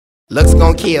Looks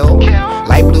gon' kill,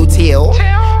 light blue teal.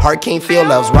 Heart can't feel,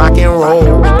 loves rock and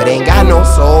roll, but ain't got no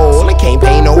soul. It can't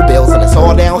pay no bills, and it's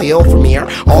all downhill from here.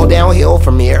 All downhill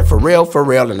from here, for real,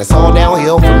 and it's all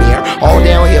downhill from here. All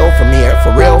downhill from here,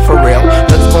 for real.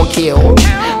 Looks gon' kill,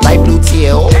 light blue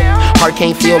teal. Heart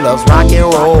can't feel, loves rock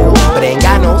and roll, but ain't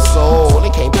got no soul.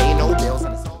 It can't pay no bills,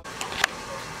 and it's all.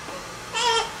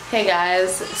 Hey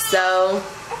guys, so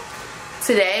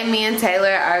today me and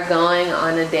Taylor are going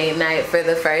on a date night for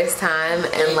the first time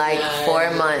in like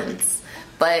 4 months.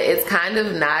 But it's kind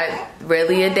of not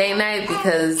really a date night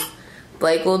because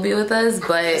Blake will be with us,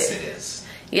 but Yes, it is.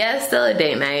 Yeah, it's still a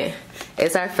date night.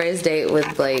 It's our first date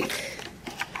with Blake.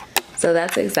 So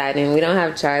that's exciting. We don't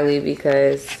have Charlie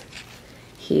because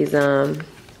he's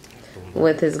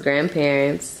with his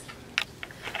grandparents.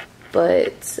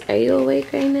 But are you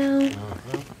awake right now?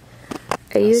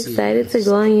 Are you excited to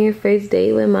go on your first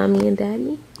date with mommy and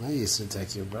daddy? I used to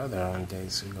take your brother on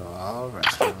dates. We go all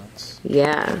restaurants.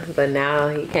 Yeah, but now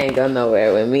he can't go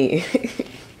nowhere with me.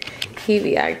 He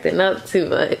be acting up too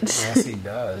much. Yes, he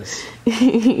does.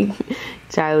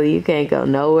 Charlie, you can't go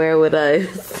nowhere with us.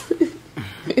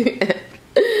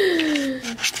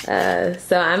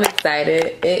 So I'm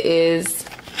excited. It's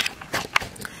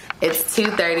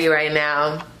 2:30 right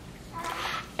now.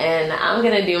 And I'm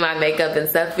gonna do my makeup and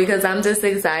stuff because I'm just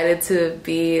excited to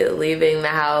be leaving the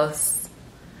house.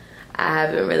 I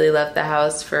haven't really left the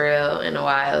house for real in a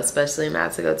while, especially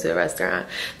not to go to a restaurant.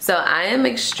 So I am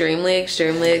extremely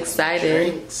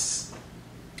excited. Drinks.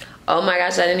 Oh my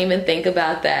gosh, I didn't even think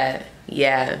about that.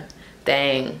 Yeah,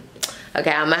 dang. Okay,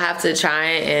 I'm gonna have to try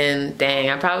and dang,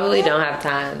 I probably don't have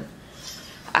time.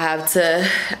 I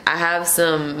have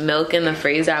some milk in the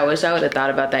freezer. I wish I would have thought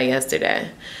about that yesterday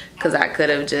because I could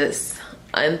have just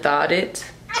unthawed it.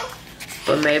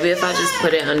 But maybe if I just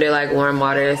put it under like warm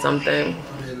water or something.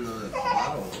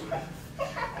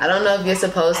 I don't know if you're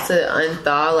supposed to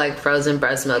unthaw like frozen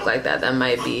breast milk like that. That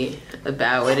might be a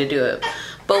bad way to do it.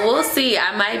 But we'll see.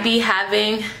 I might be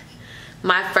having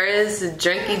my first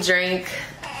drinky drink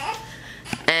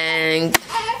and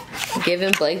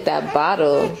giving Blake that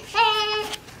bottle.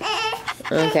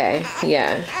 Okay,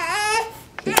 yeah.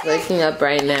 He's waking up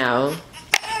right now.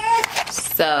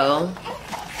 So,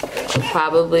 we'll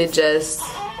probably just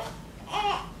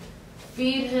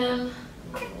feed him.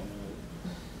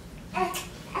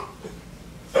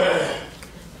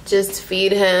 Just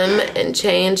feed him and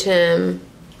change him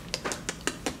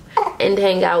and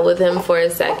hang out with him for a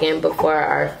second before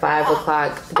our 5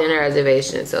 o'clock dinner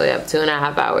reservation. So we have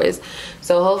 2.5 hours.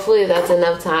 So hopefully that's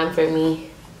enough time for me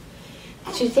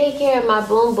to take care of my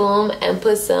boom boom and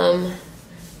put some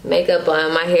makeup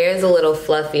on. My hair is a little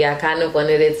fluffy. I kind of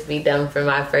wanted it to be done for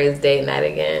my first date night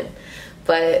again,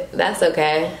 but that's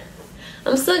okay.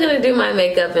 I'm still gonna do my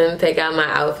makeup and pick out my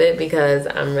outfit because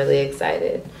I'm really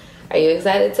excited. Are you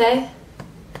excited, Tay?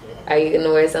 Are you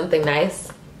gonna wear something nice?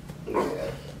 Yeah.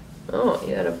 Oh,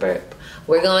 you had a burp.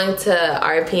 We're going to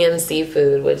RPM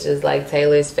Seafood, which is like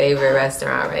Taylor's favorite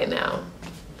restaurant right now.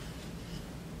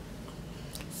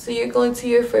 So you're going to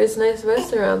your first nice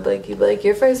restaurant, Blakey Blake.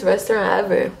 Your first restaurant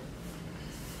ever.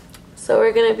 So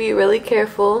we're going to be really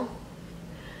careful.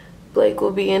 Blake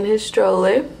will be in his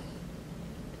stroller.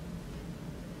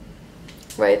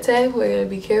 Right, Tay? We're going to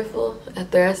be careful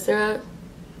at the restaurant.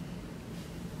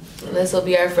 And this will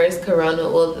be our first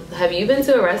corona. Well, have you been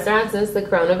to a restaurant since the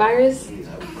coronavirus? No.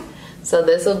 So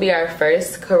this will be our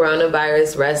first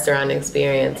coronavirus restaurant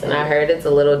experience. And I heard it's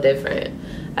a little different.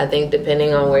 I think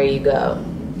depending on where you go.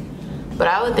 But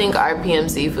I would think RPM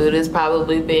Seafood is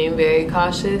probably being very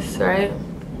cautious, right?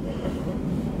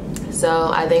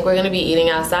 So I think we're gonna be eating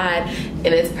outside, and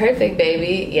it's perfect,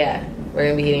 baby. Yeah, we're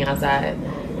gonna be eating outside.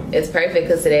 It's perfect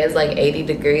because today is like 80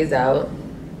 degrees out,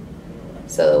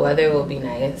 so the weather will be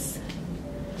nice.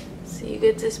 So you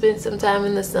get to spend some time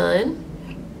in the sun.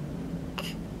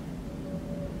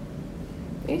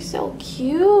 You're so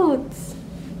cute.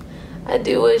 I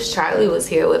do wish Charlie was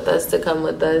here with us to come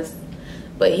with us.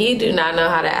 But he do not know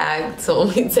how to act when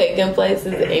we take him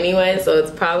places anyway. So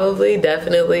it's probably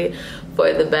definitely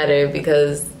for the better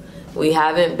because we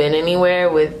haven't been anywhere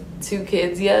with 2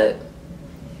 kids yet.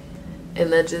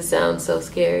 And that just sounds so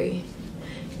scary.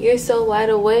 You're so wide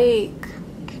awake.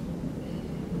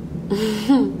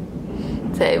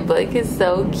 Tay, Blake is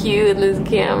so cute in this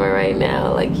camera right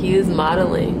now. Like he is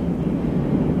modeling.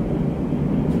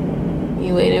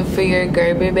 You waiting for your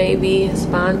Gerber baby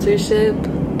sponsorship?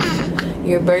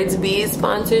 Your Burt's Bees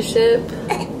sponsorship.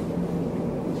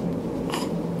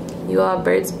 You all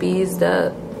Burt's Bees'd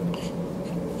up.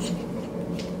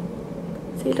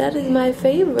 See, that is my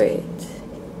favorite.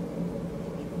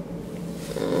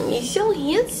 You're so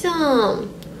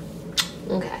handsome.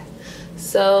 Okay.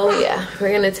 So yeah,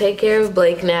 we're gonna take care of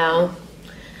Blake now,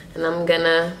 and I'm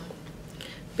gonna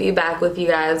be back with you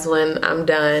guys when I'm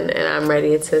done and I'm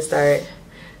ready to start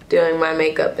doing my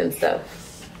makeup and stuff.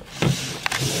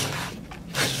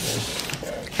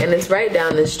 And it's right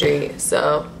down the street,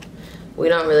 so we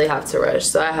don't really have to rush.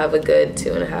 So I have a good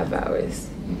 2.5 hours.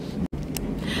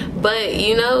 But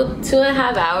you know,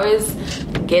 2.5 hours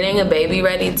getting a baby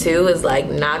ready too is like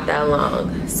not that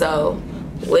long. So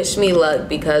wish me luck,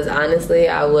 because honestly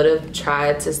I would have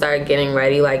tried to start getting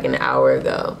ready like an hour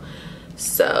ago.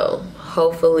 So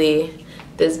hopefully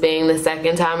this being the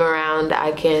second time around,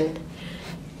 I can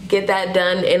get that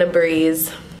done in a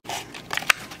breeze.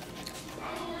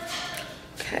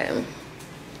 Okay,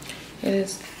 it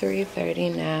is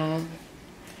 3:30 now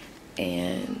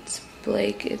and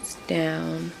Blake is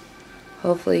down.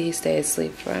 Hopefully he stays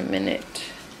asleep for a minute,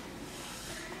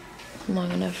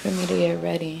 long enough for me to get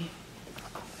ready.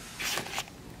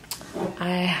 I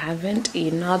haven't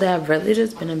eaten all day. I've really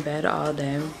just been in bed all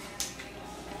day.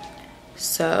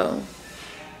 So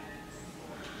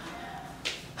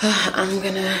I'm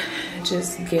gonna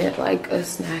just get like a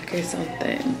snack or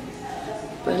something,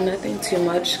 but nothing too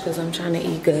much because I'm trying to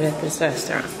eat good at this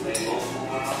restaurant.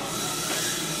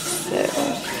 So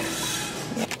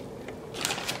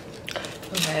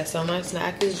okay, so my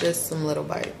snack is just some little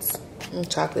bites and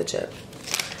chocolate chip.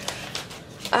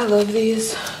 I love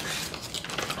these.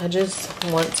 I just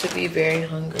want to be very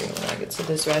hungry when I get to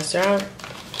this restaurant.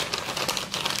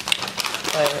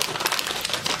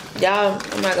 But y'all,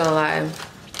 I'm not gonna lie,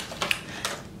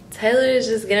 Taylor is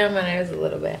just getting on my nerves a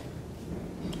little bit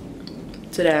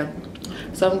today.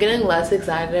 So I'm getting less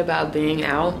excited about being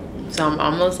out. So I'm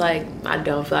almost like, I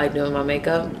don't feel like doing my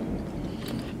makeup.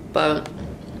 But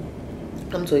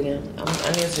I'm tweaking.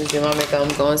 I need to just do my makeup.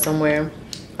 I'm going somewhere.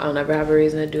 I'll never have a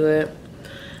reason to do it.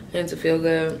 I need to feel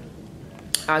good.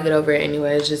 I'll get over it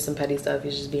anyway. It's just some petty stuff.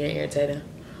 It's just being irritating.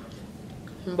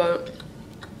 But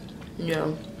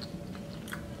yeah.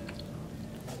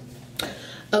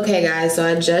 Okay guys, so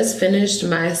I just finished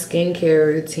my skincare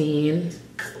routine.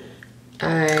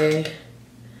 I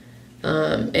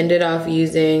ended off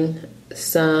using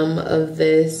some of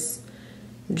this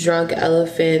Drunk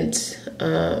Elephant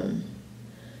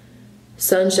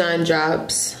sunshine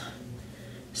drops.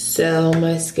 So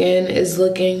my skin is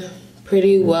looking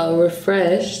pretty well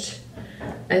refreshed,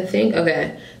 I think.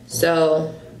 Okay,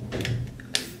 so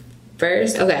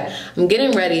first, okay, I'm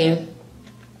getting ready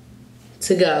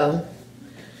to go.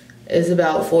 It's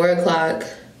about 4 o'clock,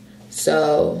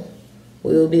 so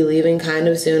we will be leaving kind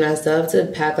of soon. I still have to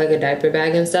pack like a diaper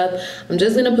bag and stuff. I'm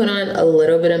just gonna put on a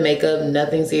little bit of makeup,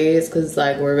 nothing serious, because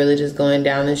like we're really just going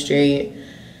down the street,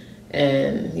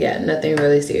 and yeah, nothing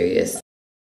really serious.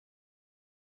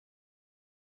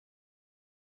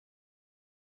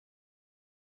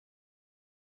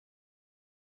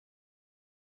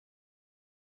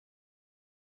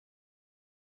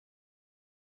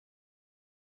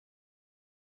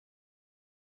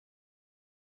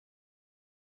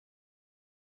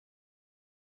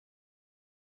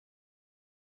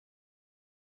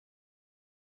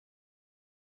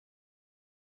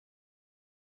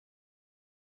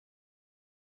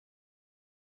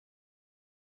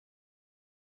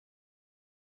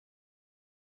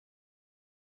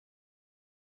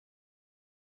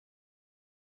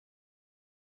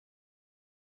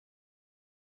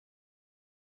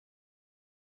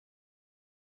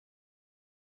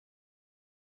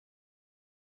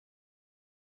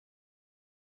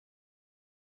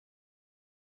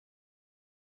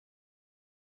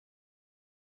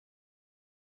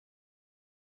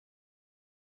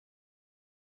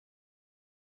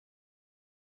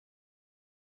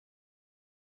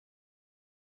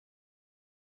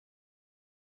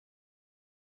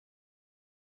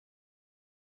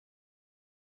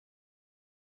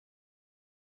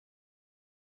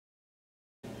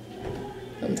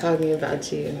 I'm talking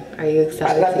about you. Are you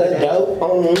excited? I got the dope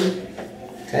on.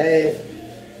 Hey.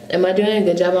 Am I doing a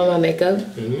good job on my makeup?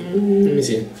 Let me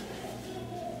see.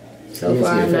 So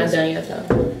far, I'm not done yet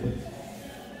though.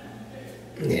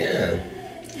 Yeah.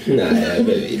 Nah, yeah,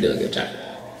 baby, you're doing a good job.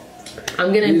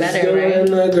 I'm getting better, right?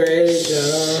 Doing a great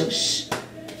job. Shh.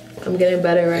 I'm getting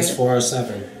better, right? It's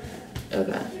 4:07.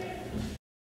 Okay.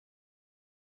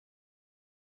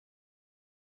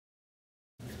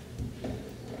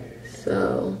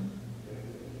 So,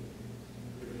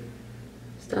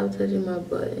 stop touching my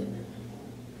butt.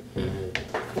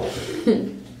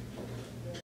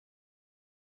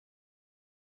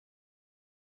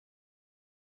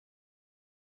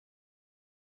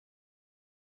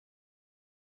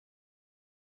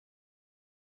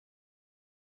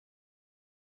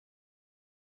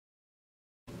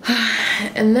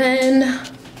 And then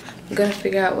I'm gonna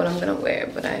figure out what I'm gonna wear,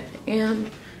 but I am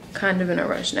kind of in a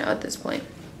rush now at this point,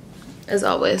 as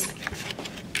always.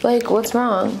 Blake, what's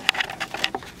wrong?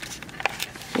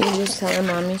 You just telling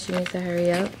mommy she needs to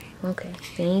hurry up? Okay,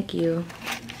 thank you.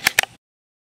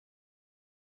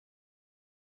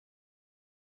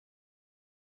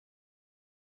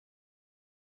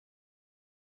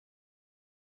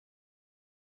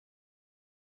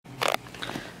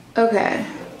 Okay,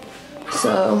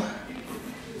 so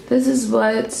this is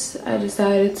what I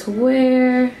decided to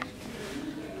wear.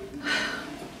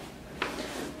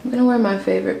 I'm gonna wear my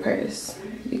favorite purse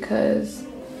because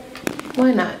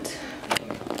why not?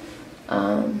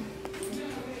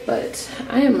 But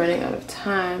I am running out of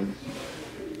time.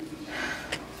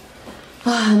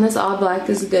 And this all black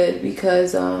is good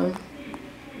because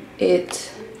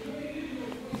it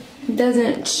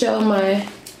doesn't show my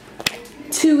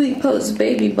 2-week post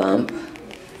baby bump.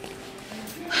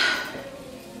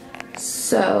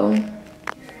 So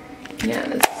yeah,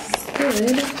 this is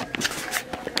good.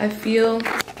 I feel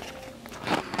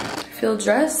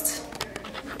dressed.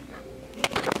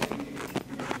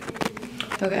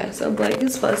 Okay, so Blake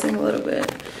is fussing a little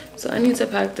bit. So I need to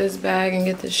pack this bag and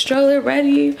get the stroller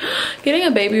ready. Getting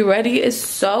a baby ready is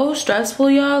so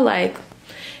stressful, y'all. Like,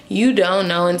 you don't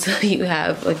know until you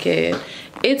have a kid.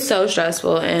 It's so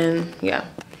stressful, and yeah.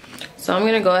 So I'm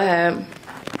gonna go ahead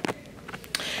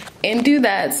and do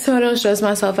that so I don't stress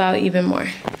myself out even more.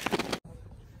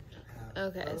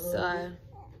 Okay, so I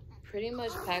pretty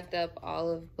much packed up all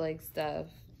of Blake's stuff.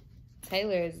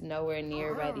 Taylor is nowhere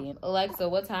near ready. Alexa,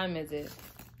 what time is it?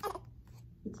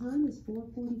 The time is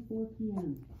 4:44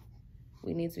 p.m.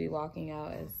 We need to be walking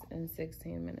out in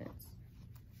 16 minutes.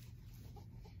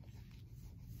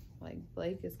 Like,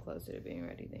 Blake is closer to being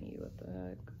ready than you. What the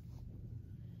heck?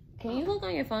 Can you look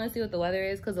on your phone and see what the weather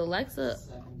is? Because Alexa...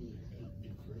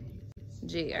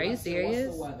 Gee, are you serious?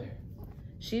 What's the weather?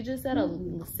 She just said a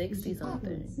 60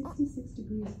 something. 66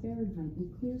 degrees Fahrenheit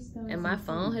with clear skies. And my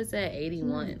phone has said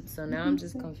 81. So now I'm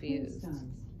just confused.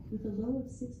 With a low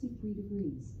of 63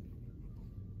 degrees.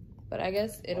 But I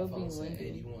guess it'll be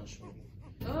windy.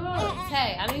 Oh,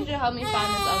 hey, I need you to help me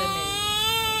find this other man.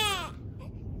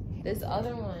 This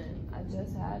other one, I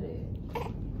just had it.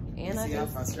 And I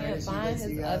just can't find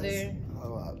his other...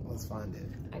 Hold up, let's find it.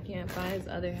 I can't find his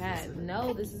other hat.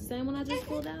 No, this is the same one I just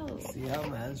pulled out. See how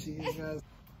mad she is, guys?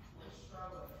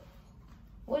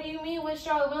 What do you mean with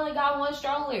stroller? We only got one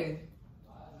stroller.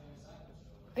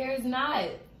 There's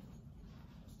not.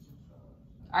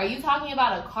 Are you talking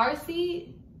about a car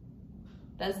seat?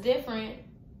 That's different.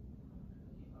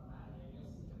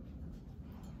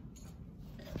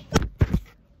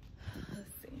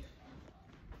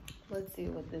 Let's see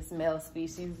what this male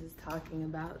species is talking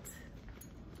about.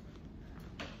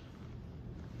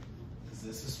 Is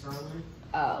this a stroller?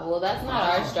 Oh, well, that's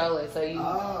not our stroller. So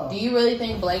do you really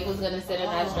think Blake was gonna sit in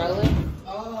that stroller?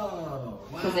 Oh,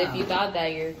 wow. Because if you thought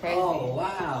that, you're crazy. Oh,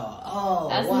 wow. Oh,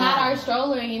 that's wow. not our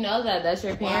stroller, and you know that. That's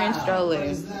your parents' stroller. What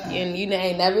is that? And you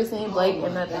ain't never seen Blake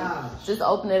in nothing. Gosh. Just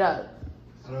open it up.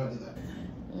 How do I do that?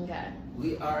 Okay.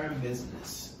 We are in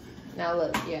business. Now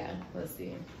look, yeah, let's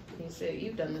see.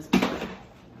 You've done this before.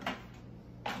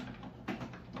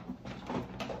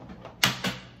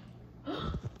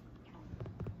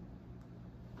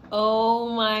 Oh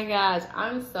my gosh,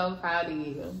 I'm so proud of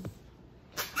you.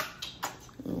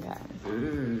 Okay.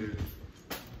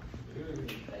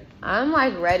 I'm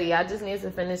like ready. I just need to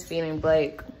finish feeding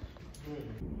Blake.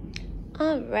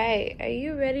 All right, are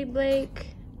you ready, Blake?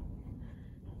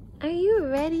 Are you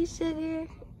ready, sugar?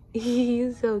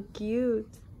 You're so cute.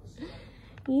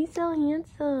 You're so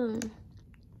handsome.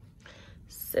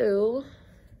 So,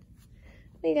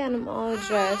 we got them all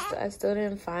dressed. I still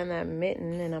didn't find that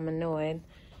mitten, and I'm annoyed.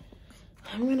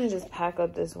 I'm gonna just pack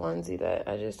up this onesie that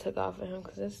I just took off of him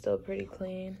because it's still pretty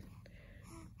clean.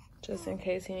 Just in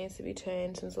case he needs to be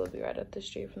changed, since we'll be right up the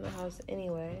street from the house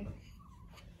anyway.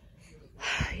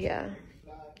 Yeah.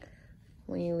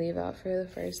 When you leave out for the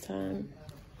first time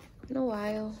in a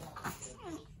while.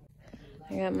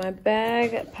 I got my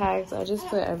bag packed. I just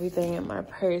put everything in my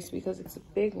purse because it's a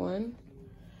big one.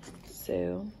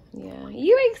 So, yeah.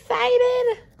 You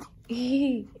excited?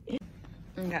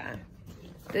 Okay.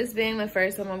 This being the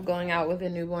first time I'm going out with a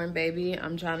newborn baby,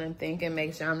 I'm trying to think and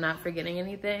make sure I'm not forgetting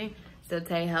anything. So,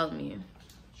 Tay, help me.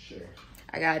 Sure.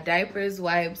 I got diapers,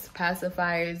 wipes,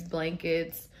 pacifiers,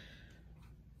 blankets,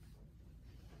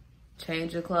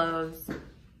 change of clothes.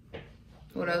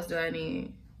 What else do I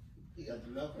need? You got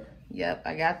the milker. Yep,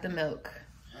 I got the milk.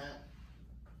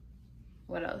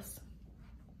 What else?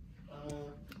 I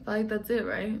feel like that's it,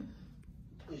 right?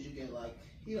 Did you get, like,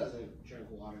 he doesn't drink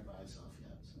water by himself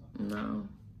yet. No.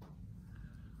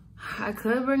 I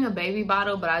could bring a baby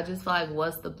bottle, but I just feel like,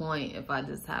 what's the point if I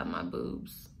just have my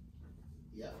boobs?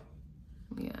 Yeah.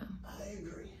 Yeah. I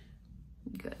agree.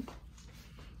 Good.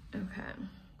 Okay.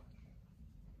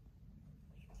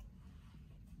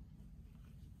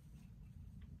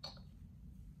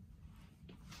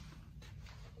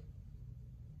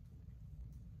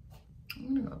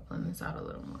 I'm gonna go blend this out a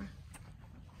little more.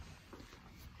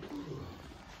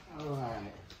 All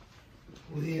right.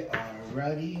 We are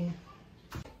ready.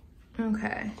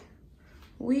 Okay.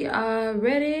 We are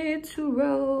ready to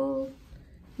roll.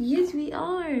 Yes, we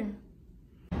are.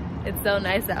 It's so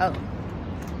nice out.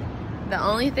 The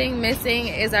only thing missing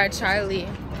is our Charlie.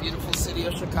 Beautiful city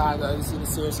of Chicago. You see the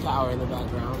Sears Tower in the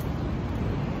background.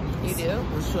 You do?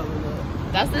 We're showing the...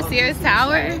 That's the Sears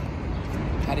Tower?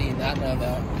 How do you not know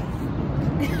that?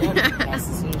 Yeah, that's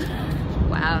the Sears Tower.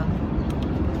 Wow.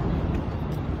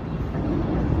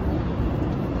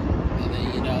 And then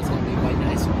you know it's gonna be way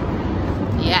nicer.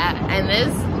 Yeah, and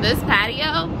this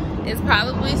patio is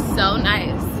probably so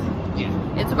nice. Yeah.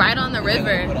 It's right on the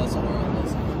river. What else are we on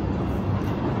this?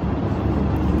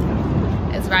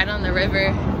 It's right on the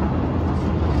river.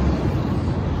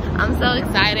 I'm so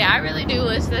excited. I really do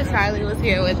wish that Charlie was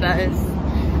here with us.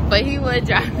 But he would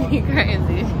drive me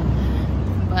crazy.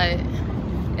 But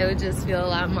it would just feel a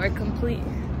lot more complete.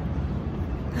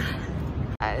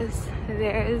 Guys,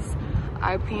 there's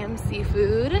RPM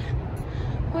Seafood.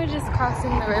 We're just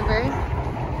crossing the river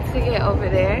to get over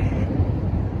there.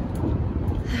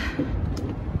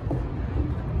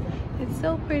 It's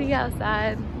so pretty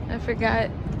outside. I forgot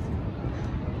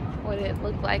what it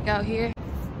looked like out here.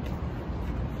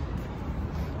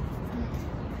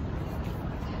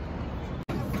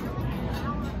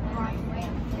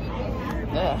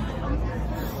 Ugh.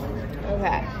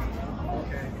 Okay.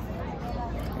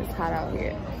 It's hot out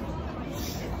here.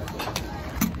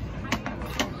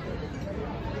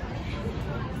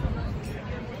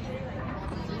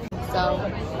 So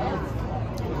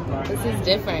this is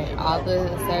different. All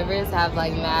the servers have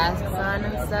like masks on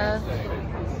and stuff,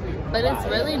 but it's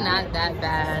really not that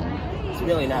bad. It's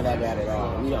really not that bad at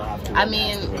all. We don't have to. I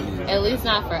mean, at least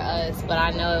not for us, but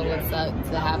I know it would suck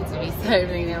to have to be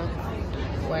serving them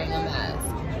wearing a mask.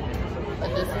 But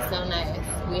this is so nice.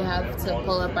 We have to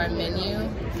pull up our menu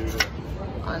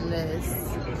on this,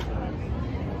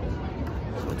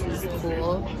 which is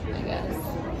cool, I guess.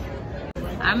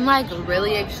 I'm like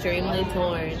really extremely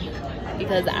torn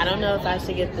because I don't know if I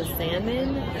should get the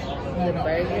salmon, the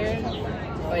burger,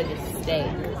 or the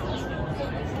steak.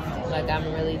 Like, I'm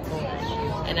really torn.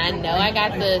 And I know I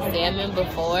got the salmon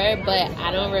before, but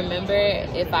I don't remember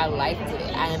if I liked it.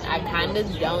 And I kind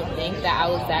of don't think that I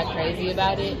was that crazy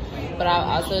about it. But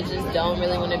I also just don't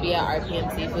really want to be at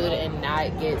RPM Seafood and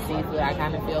not get seafood. I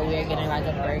kind of feel weird getting like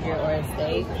a burger or a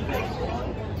steak.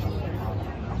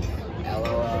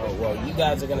 LOL. Well, you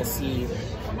guys are gonna see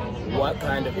what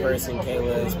kind of person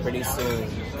Kayla is pretty soon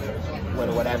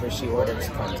when whatever she orders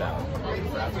comes out.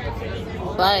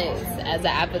 But as an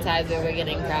appetizer, we're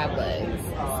getting crab legs.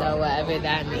 So whatever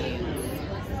that means.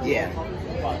 Yeah.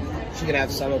 She could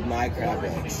have some of my crab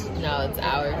legs. No, it's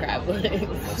our crab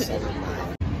legs. Some of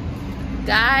mine.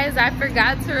 Guys, I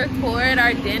forgot to record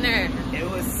our dinner. It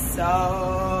was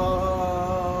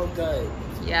so good.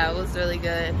 Yeah, it was really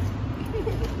good.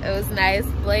 It was nice.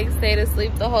 Blake stayed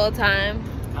asleep the whole time.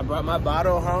 I brought my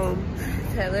bottle home.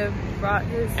 Taylor brought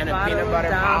his And a bottle peanut butter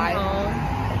down pie. home.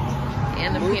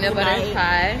 And a Movie peanut butter night.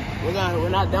 pie. We're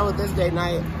not done with this date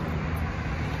night.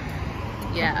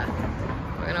 Yeah.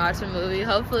 We're gonna watch a movie.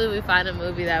 Hopefully we find a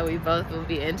movie that we both will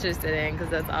be interested in, because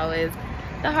that's always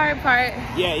the hard part.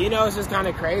 Yeah, you know, it's just kind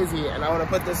of crazy, and I want to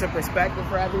put this in perspective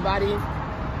for everybody.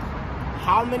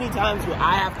 How many times do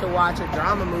I have to watch a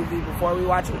drama movie before we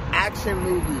watch an action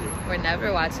movie? We're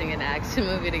never watching an action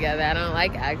movie together. I don't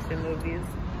like action movies.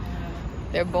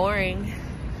 They're boring.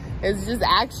 It's just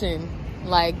action.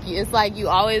 Like, it's like you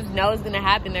always know it's gonna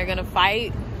happen. They're gonna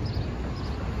fight.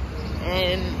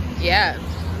 And yeah.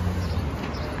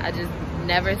 I just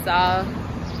never saw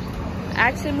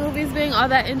action movies being all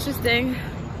that interesting.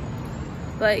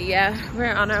 But yeah,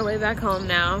 we're on our way back home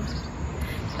now.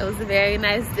 It was a very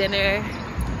nice dinner.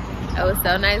 It was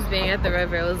so nice being at the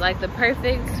river. It was like the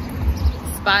perfect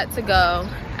spot to go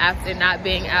after not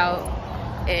being out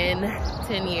in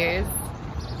 10 years.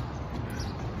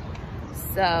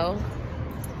 So,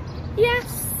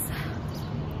 yes.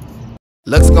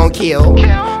 Looks gon' kill,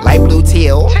 light blue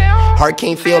teal. Heart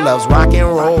can't feel love's rock and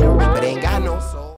roll, but ain't got no soul.